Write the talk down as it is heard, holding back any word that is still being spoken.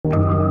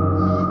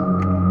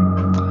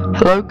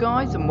Hello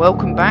guys, and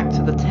welcome back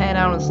to the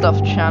Teardown and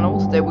Stuff channel.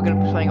 Today we're going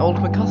to be playing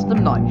Ultimate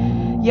Custom Night.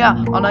 Yeah,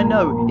 and I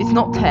know, it's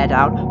not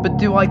Teardown, but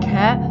do I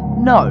care?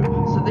 No.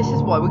 So this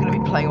is why we're going to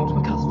be playing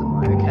Ultimate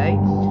Custom Night, okay?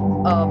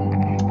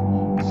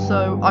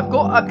 So I've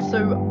got,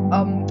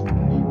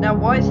 now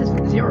why it says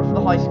 0 for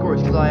the high score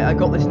is because I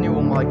got this new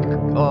on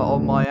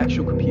my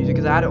actual computer,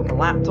 because I had it on the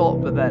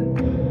laptop, but then,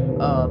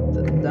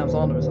 that was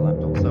on as a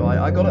laptop, so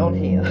I got it on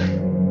here.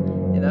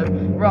 You know?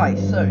 Right,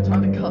 so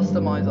time to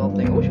customize our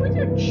thing. Or should we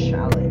do a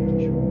challenge?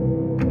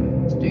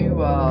 Let's do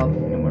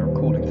we're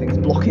recording things,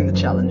 blocking the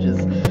challenges.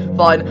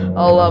 Fine.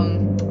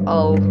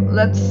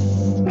 Let's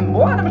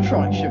what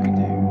animatronics should we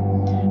do?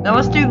 Now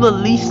let's do the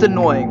least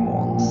annoying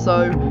one.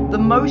 So the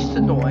most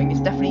annoying is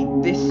definitely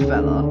this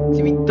fella. So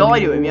if you die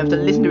to him, you have to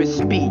listen to his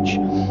speech.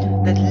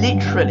 That's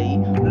literally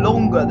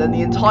longer than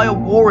the entire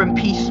War and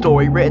Peace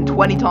story written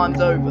 20 times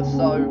over.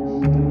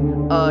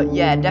 So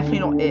yeah, definitely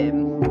not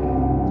him.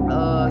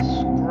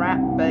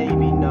 Scrap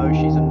baby, no,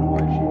 she's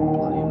annoying. She's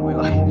bloody annoying.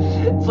 Like,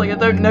 it's like I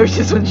don't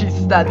notice when she's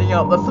standing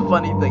up. That's the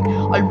funny thing.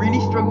 I really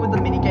struggle with the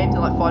mini games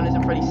in like Five Nights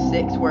at Freddy's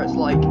 6, where it's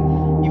like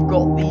you've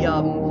got the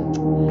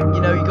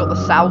you got the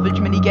salvage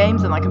mini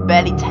games, and I can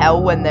barely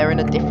tell when they're in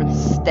a different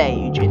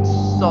stage. It's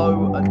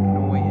so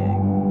annoying.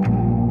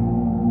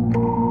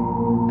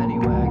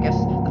 Anyway, I guess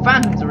the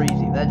phantoms are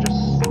easy. They're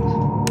just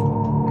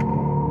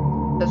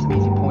there's some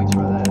easy points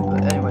right there.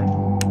 But anyway.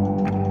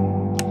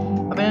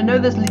 I mean, I know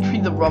there's literally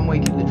the run where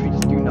you can literally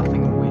just do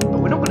nothing and win, but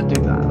we're not going to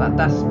do that.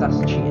 That's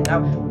cheating. Now,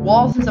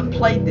 while since I've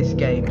played this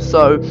game,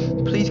 so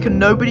please can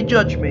nobody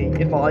judge me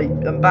if I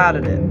am bad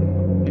at it,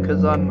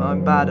 because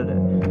I'm bad at it.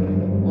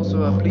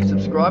 Also, please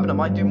subscribe, and I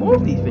might do more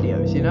of these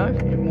videos. You know,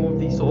 more of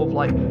these sort of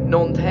like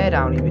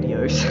non-teardowny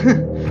videos.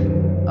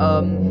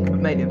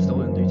 But maybe I'm still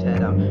going to do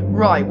teardown.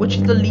 Right, which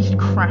is the least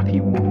crappy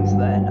ones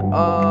then?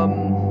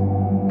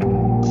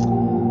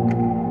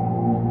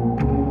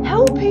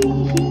 Helpy,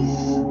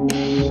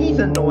 he's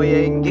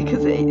annoying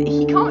because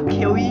he can't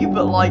kill you,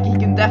 but like he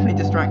can definitely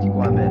distract you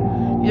quite a bit.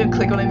 You don't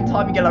click on him in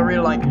time, you get a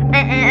real like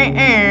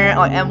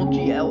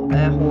MLG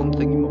air horn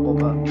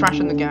thingy, trash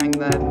in the gang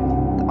there.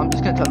 I'm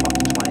just gonna turn them up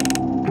to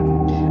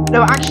 20.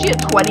 No, actually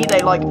at 20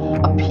 they like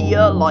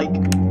appear like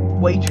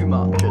way too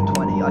much at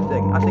 20. I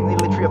think they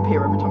literally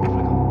appear every time you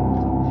click on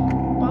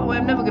them. By the way,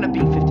 I'm never gonna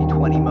beat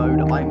 50-20 mode.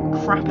 I'm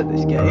crap at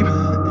this game.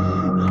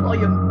 I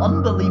am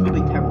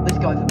unbelievably terrible. This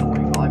guy's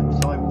annoying.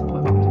 So I will put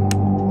him up to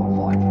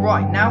 5.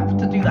 Right, now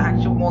to do the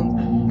actual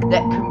one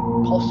that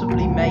can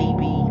possibly,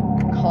 maybe,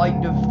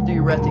 kind of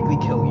theoretically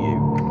kill you.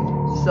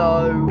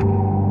 So,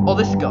 oh,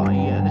 this guy,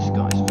 yeah, this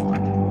guy's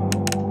fine.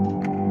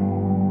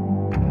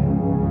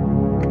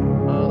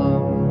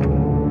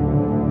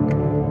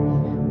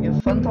 We have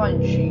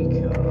Funtime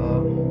Chica.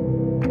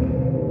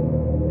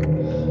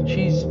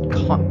 She's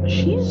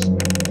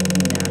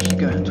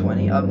going to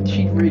 20.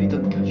 She really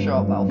doesn't show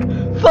up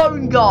that.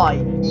 Phone guy!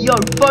 Yo,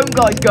 phone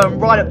guy's going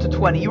right up to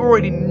 20. You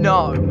already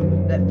know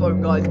that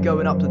phone guy's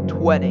going up to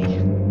 20. I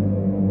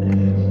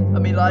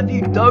mean, like, if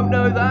you don't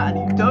know that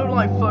and you don't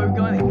like phone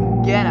guy,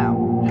 then get out.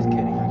 Just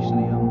kidding,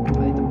 actually.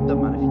 It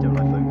doesn't matter if you don't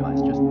like phone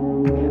guys. Just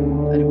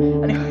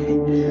yeah. Anyway,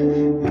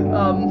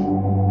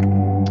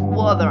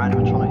 what other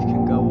animatronics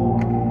can go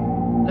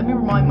on? Let me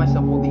remind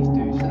myself what these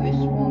do. So this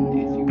one,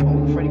 if you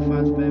hold the Freddy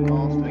Fazbear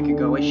mask, make it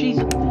go away. She's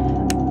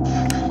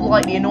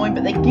slightly annoying,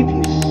 but they give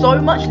you so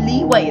much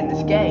leeway in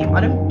this game.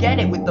 I don't get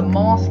it with the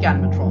mask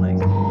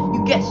animatronics.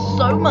 You get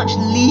so much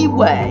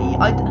leeway.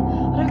 I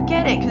don't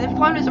get it, because in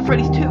Five Nights at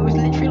Freddy's 2, it was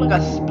literally like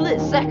a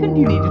split second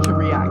you needed to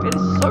react. It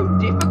is so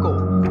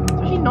difficult.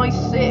 Especially Night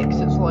 6,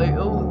 it's like,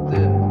 oh,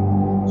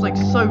 it's like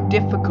so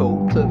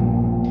difficult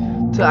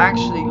to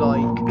actually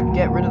like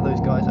get rid of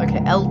those guys.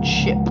 Okay, El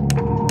Chip.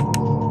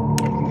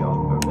 Yeah, you can go up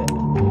for a bit.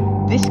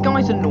 This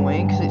guy's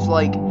annoying because it's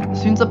like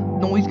as soon as the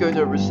noise goes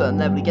over a certain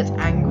level, he gets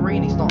angry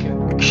and he starts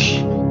going.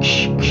 Ksh,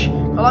 ksh, ksh.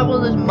 I like one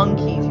of those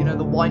monkeys, you know,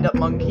 the wind-up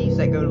monkeys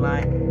that go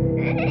like.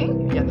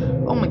 Yeah.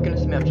 Oh my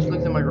goodness me! I've just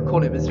looked at my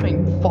recording. It's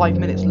been 5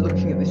 minutes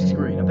looking at this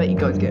screen. I bet you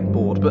guys are getting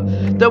bored, but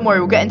don't worry,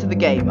 we'll get into the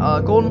game.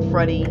 Gordon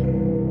Freddy,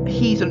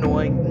 he's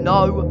annoying.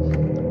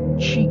 No,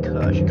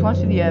 Chica. She climbs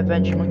through the air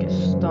vent. She might get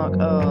stuck.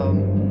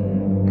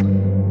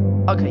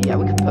 Okay, yeah,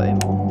 we can put him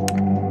on.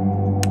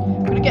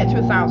 We're gonna get to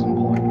 1,000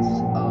 points.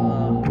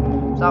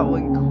 So that will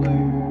include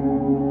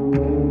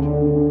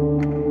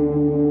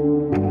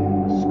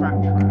a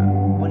scrap trap.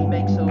 When he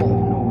makes a lot of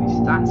noise,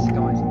 that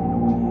guy's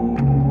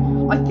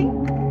annoying. I think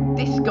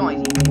this guy's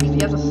easy because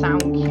he has a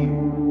sound cue.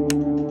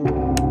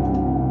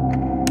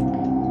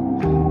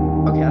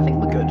 Okay, I think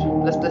we're good.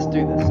 Let's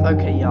do this.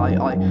 Okay, yeah,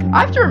 I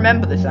have to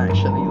remember this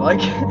actually. Like,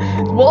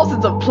 it's a while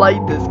since I've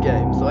played this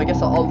game, so I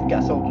guess I'll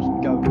just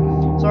go.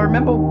 So I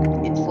remember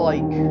it's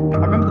like I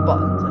remember the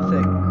buttons.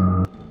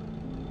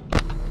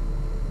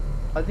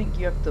 I think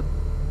you have to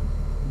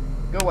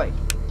go away.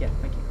 Yeah,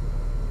 thank you.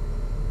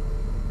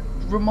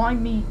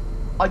 Remind me.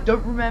 I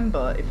don't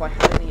remember if I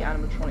had any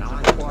animatronics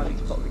that required me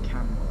to put up the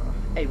camera.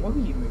 Hey, why were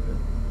you moving?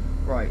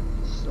 Right,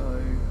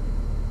 so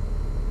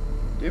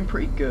doing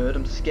pretty good.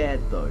 I'm scared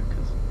though,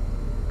 because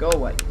go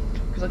away.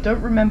 Because Because I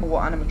don't remember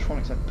what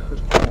animatronics I put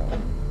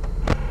on.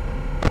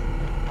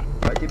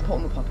 I did put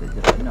on the puppet,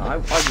 did I? No, I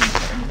didn't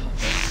put on the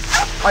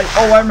puppet.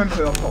 I remember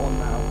who I put on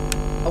now.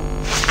 Oh.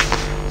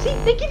 See,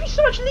 they give you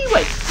so much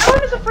leeway.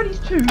 Five Nights at Freddy's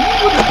 2, you would have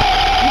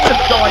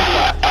died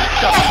by that time.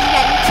 Shut up.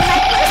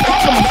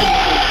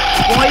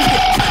 Why is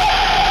it...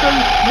 So,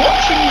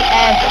 watching the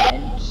air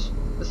vent,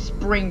 the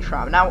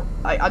Springtrap. Now,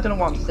 I don't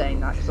know why I'm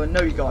saying that, because I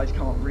know you guys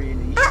can't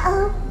really...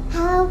 Uh-oh,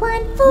 how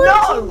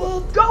unfortunate.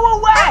 No! Go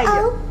away!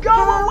 Go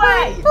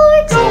away!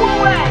 Go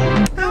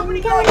away!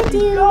 Nobody I'm gonna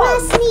do a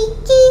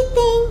sneaky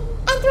thing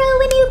and throw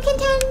a new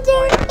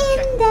contender in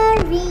the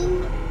ring.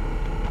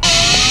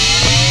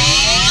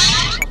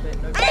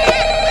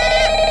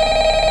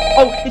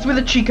 Oh, it's with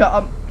a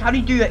Chica. How do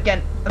you do that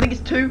again? I think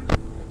it's 2.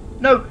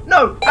 No.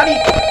 How do you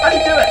do it? How do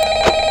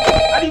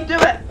you do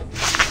it?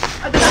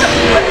 I don't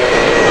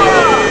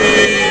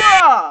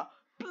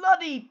know.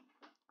 Bloody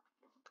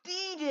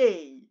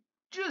Dee.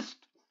 Just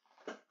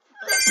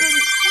flipping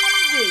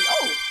Dee.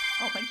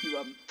 Oh, thank you.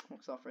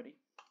 Rockstar Freddy.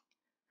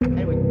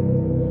 Anyway,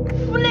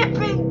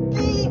 flipping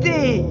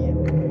Dee.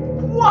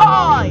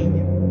 Why?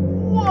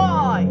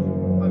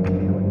 Okay.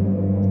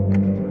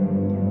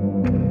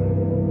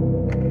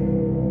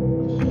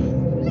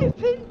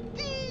 Flipping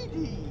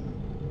Dee.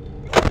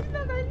 Isn't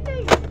that her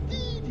name?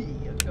 Dee.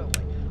 Go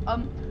away.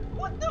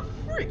 What the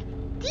frick?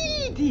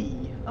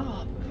 Dee.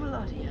 Oh,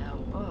 bloody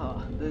hell.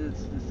 Oh, this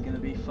is gonna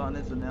be fun,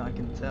 isn't it? I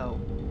can tell.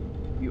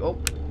 Go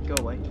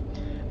away.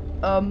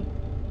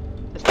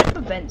 Let's check the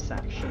vents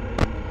actually.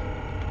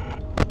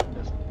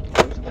 Let's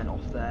close the vent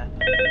off there.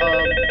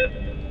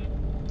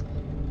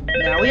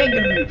 Now we ain't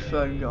gonna move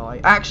Phone Guy.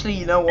 Actually,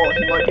 you know what?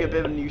 He might be a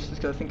bit of a nuisance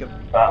because I think of.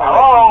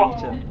 Hello.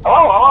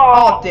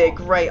 Oh dear,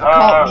 great. I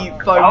can't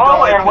mute Phone Guy.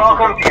 Hello and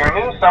welcome to your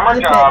new summer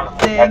job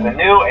at the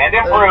new and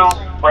improved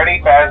Freddy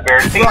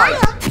Fazbear Theater.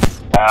 Right.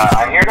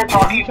 I'm here to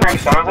talk you through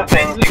some of the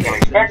things you can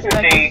expect to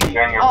see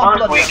during your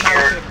first week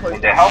here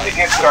and to help you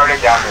get started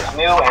down this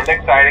new and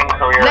exciting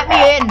career Let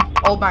path. me in!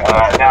 Old man.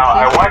 Now,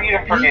 I want you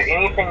to forget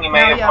anything you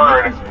may have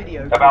heard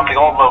about the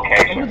old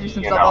location.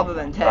 You know,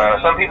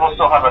 some people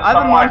still have a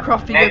somewhat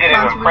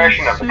negative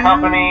impression of the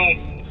company.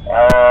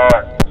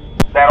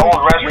 That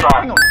old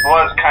restaurant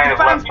was kind of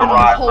left to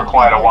rot for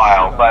quite a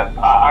while, but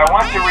I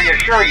want to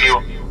reassure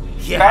you,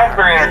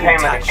 Fazbear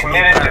Entertainment is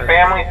committed to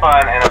family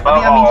fun and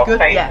above all,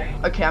 safety. Yeah,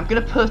 okay, I'm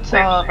gonna put, They've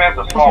spent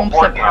a small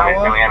fortune on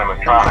these new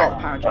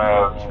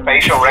animatronics.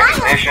 Facial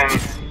recognition,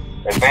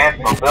 advanced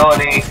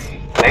mobility,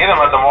 they even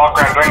let them walk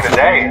around during the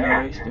day.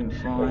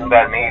 Isn't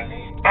that neat?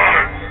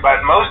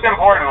 But most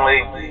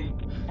importantly,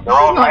 they're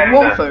all tied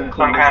into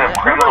some kind of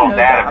criminal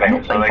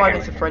database so they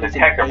can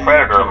detect a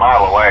predator a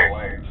mile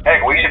away.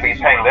 Heck, we should be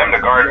paying them to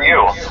guard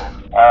you.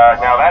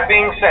 Now that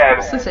being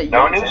said,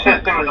 no new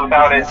system is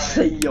without its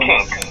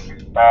kinks.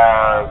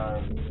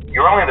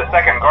 You're only the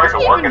second guard to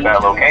work at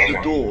that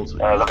location.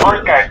 The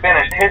first guy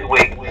finished his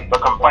week,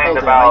 but complained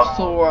about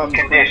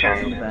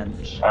conditions.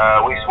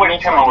 We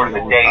switched him over to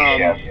the day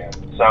shift.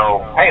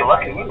 So, hey,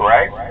 look at you,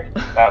 right?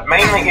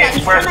 Mainly he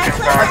expressed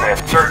concern that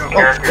certain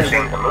characters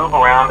seem to move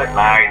around at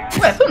night,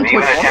 and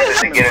even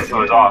attempted to get into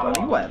his office.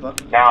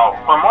 Now,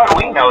 from what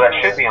we know, that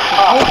should be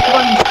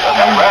impossible.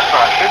 That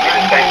restaurant should be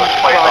the safest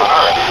place on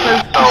Earth.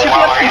 So,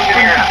 while our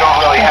engineers don't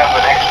really have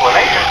an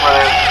explanation for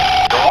this,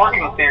 the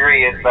working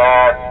theory is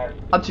that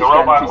the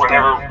robots were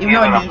never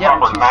given a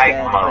proper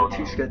night mode.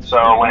 So,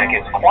 when it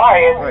gets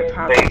quiet,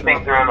 they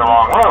think they're in the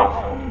wrong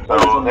room. So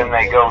then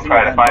they go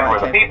try to find where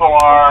the people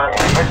are, and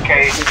in this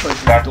case,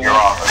 that's your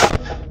office.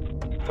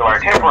 So our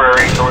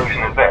temporary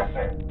solution is this.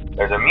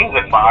 There's a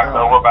music box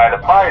over by the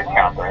prize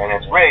counter, and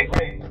it's rigged.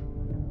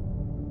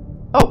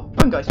 Oh,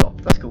 Phone Guy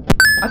stopped. That's cool.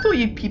 I thought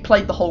he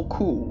played the whole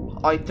call.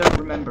 I don't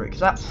remember it,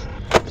 because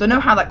I know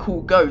how that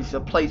call goes.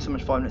 I've played so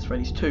much Five Nights at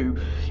Freddy's 2.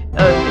 It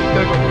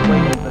goes on way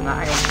more than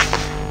that. Hang on.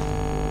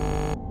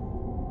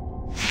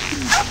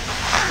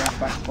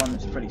 Back to Five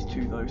Nights at Freddy's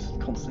 2, though, so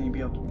constantly be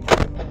able to...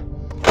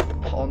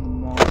 on the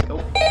mask.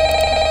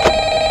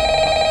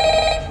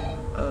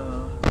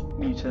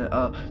 Mute it.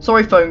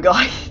 Sorry, Phone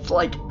Guy. It's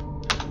like,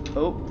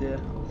 oh dear.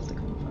 I'll stick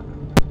on the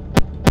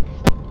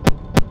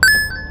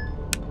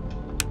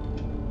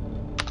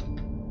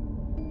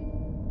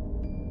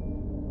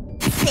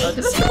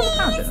did I stick on the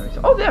power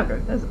generator? Oh, there we go.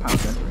 There's the power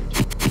generator.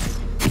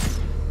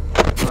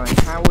 Right,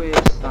 how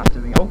is that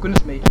doing? Oh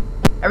goodness me!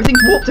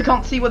 Everything's warped. I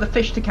can't see where the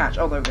fish to catch.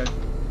 Oh, there we go.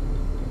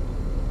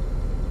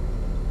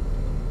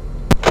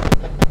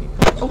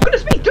 Oh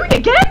goodness me, doing it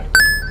again?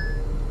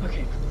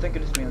 Okay, thank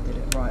goodness me I did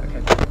it. Right,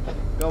 okay.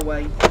 Go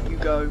away, you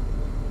go.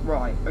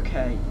 Right,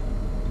 okay.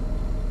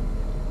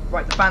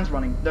 Right, the fan's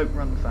running. Don't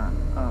run the fan.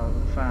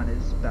 The fan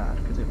is bad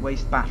because it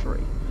wastes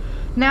battery.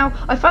 Now,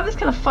 I found this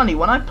kind of funny.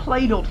 When I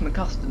played Ultimate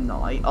Custom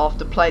Night,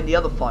 after playing the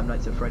other Five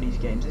Nights at Freddy's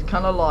games, it's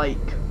kind of like,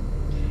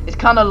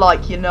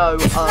 you know,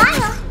 it's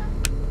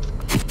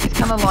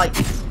kind of like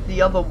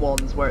the other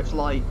ones where it's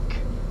like,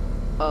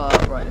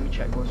 right, let me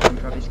check what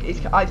Springtrap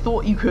is. I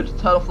thought you could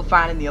turn off the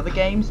fan in the other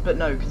games, but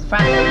no, because the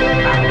fan is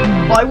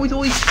power. But I was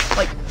always,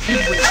 like, the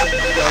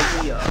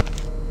idea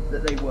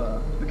that they were,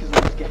 because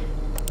of this game.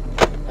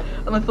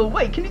 And I thought,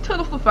 wait, can you turn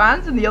off the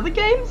fans in the other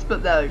games?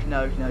 But no,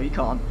 you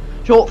can't.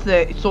 Short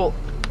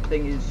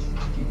thing is,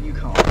 you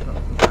can't turn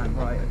off the fan,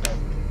 right, okay.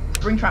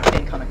 Springtrap's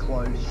getting kind of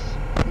close.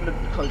 I'm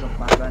gonna close off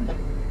that vent.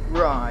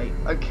 Right,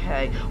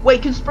 okay.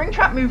 Wait, can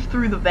Springtrap move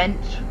through the vent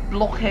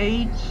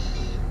blockades?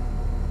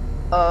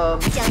 I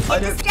don't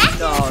know if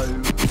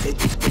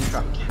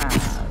Springtrap can.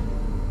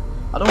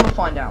 I don't want to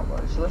find out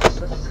though, so let's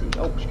see.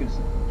 Oh, she's gonna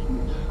see.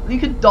 You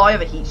could die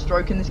of a heat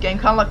stroke in this game,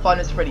 kind of like Five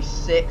Nights at Freddy's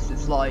 6.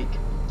 It's like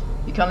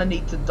you kind of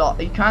need to die.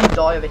 You can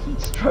die of a heat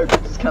stroke,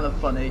 which is kind of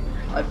funny,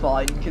 I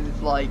find, because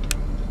it's like,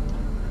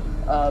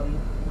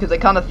 because I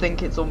kind of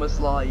think it's almost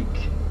like,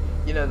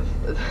 you know,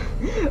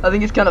 I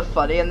think it's kind of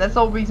funny, and that's the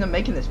whole reason I'm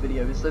making this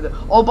video is so that.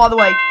 Oh, by the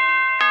way,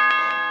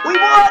 we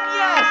won!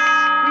 Yes,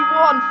 we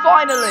won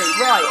finally.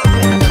 Right.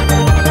 Okay.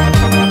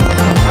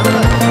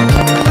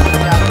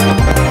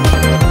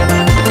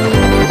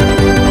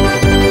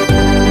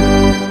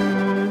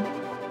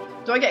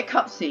 Do I get a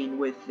cutscene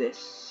with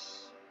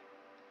this?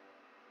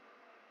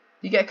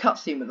 Do you get a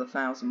cutscene with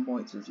 1,000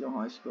 points as your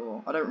high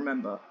score? I don't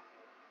remember.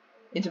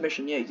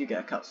 Intermission, yeah, you do get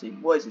a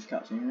cutscene. What is this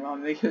cutscene?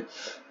 Remind me.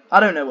 I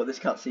don't know what this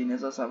cutscene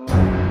is. Let's have a look.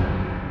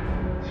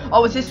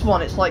 Oh, it's this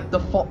one. It's like the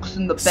fox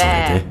and the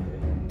bear.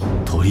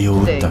 鳥を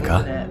撃った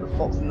か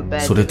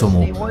それと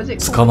も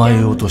捕まえ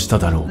ようとした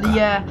だろうか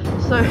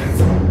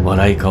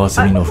笑いカワ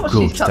セミの服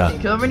を着た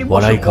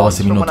笑いカワ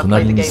セミの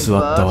隣に座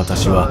った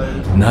私は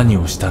何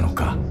をしたの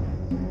か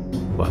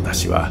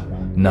私は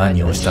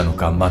何をしたの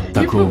か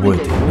全く覚え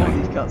ていな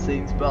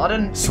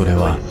いそれ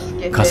は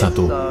傘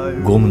と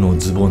ゴムの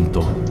ズボン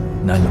と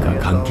何か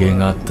関係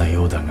があった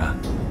ようだが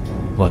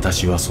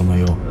私はその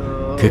夜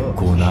結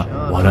構な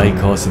笑い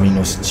カワセミ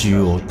のシチ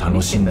ューを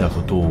楽しんだ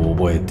ことを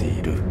覚えて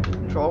いる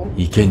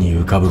池に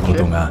浮かぶこ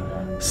とが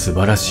素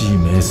晴らしい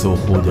瞑想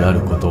法であ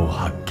ることを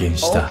発見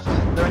した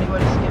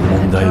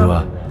問題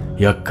は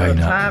厄介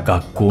な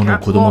学校の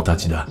子供た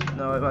ちだ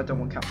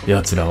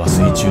奴らは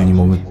水中に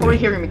潜って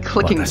私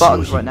を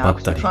引っ張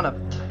ったり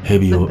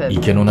蛇を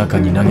池の中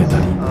に投げた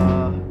り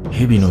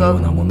蛇のよ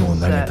うなものを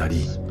投げた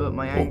り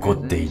怒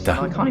っていた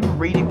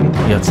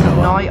奴ら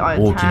は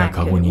大きな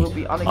カゴ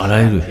にあ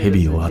らゆる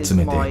蛇を集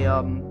めて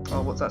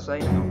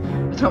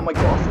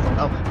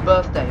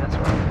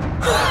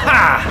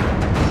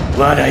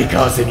笑い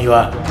カワセミ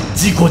は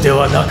事故で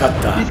はなかっ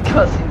た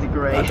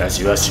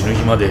私は死ぬ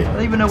日まで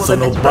そ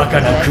のバカ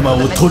なクマ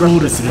をトロー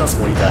ルするつ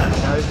もりだ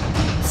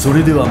そ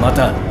れではま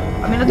た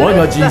我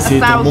が人生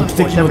と目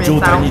的の状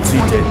態につ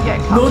いて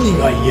何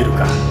が言える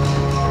か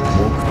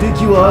目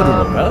的はある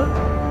のか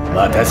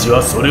私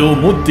はそれを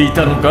持ってい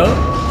たのか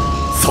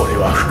それ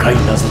は深い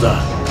謎だ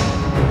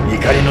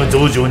怒りの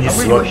道場に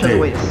座って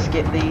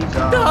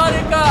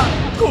誰か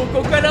こ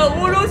こから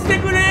下ろして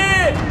く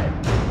れ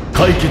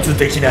解決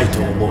できない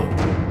と思う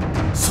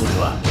それ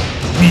は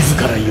自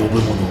ら呼ぶ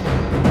もの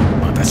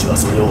私は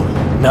それを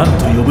何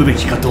と呼ぶべ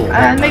きかと思った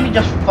慣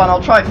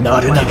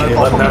れなけれ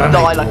ばなら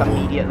ないと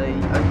思う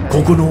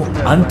ここの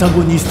アンタ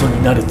ゴニスト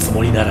になるつ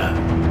もりなら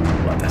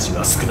私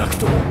は少なく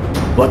とも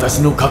私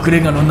の隠れ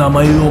家の名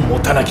前を持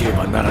たなけれ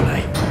ばならな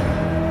い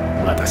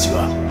私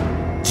は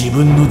自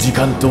分の時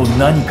間と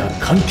何か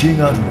関係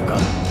があるのか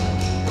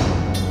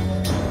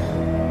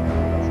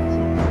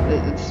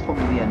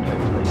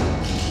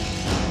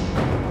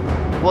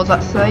What does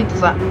that say?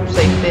 Does that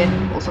say fin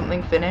or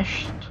something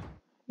finished?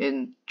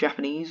 In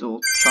Japanese or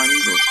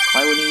Chinese or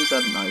Taiwanese?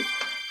 I don't know.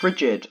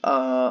 Frigid. Okay,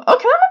 that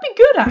might be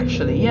good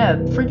actually. Yeah,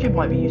 frigid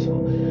might be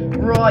useful.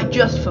 Right,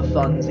 just for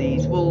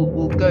funsies,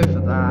 we'll go for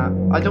that.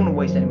 I don't want to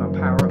waste any more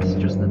power-ups.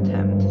 Just an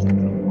attempt. It's not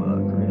gonna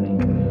work really.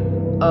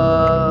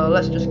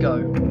 Let's just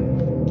go.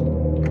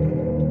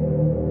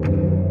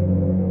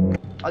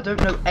 I don't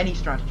know any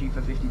strategy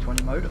for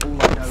 50-20 mode. All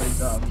I know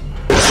is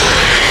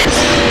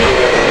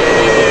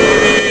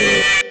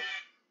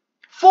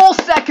 4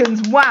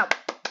 seconds. Wow.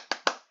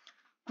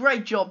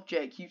 Great job,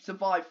 Jake. You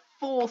survived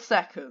 4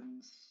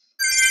 seconds.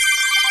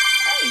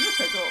 Hey, look,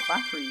 I got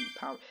battery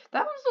power.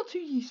 That one's not too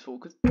useful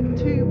because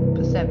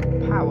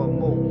 2% power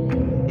more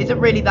isn't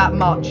really that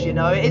much, you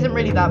know. It isn't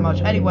really that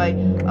much. Anyway,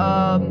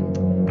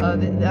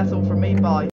 that's all from me. Bye.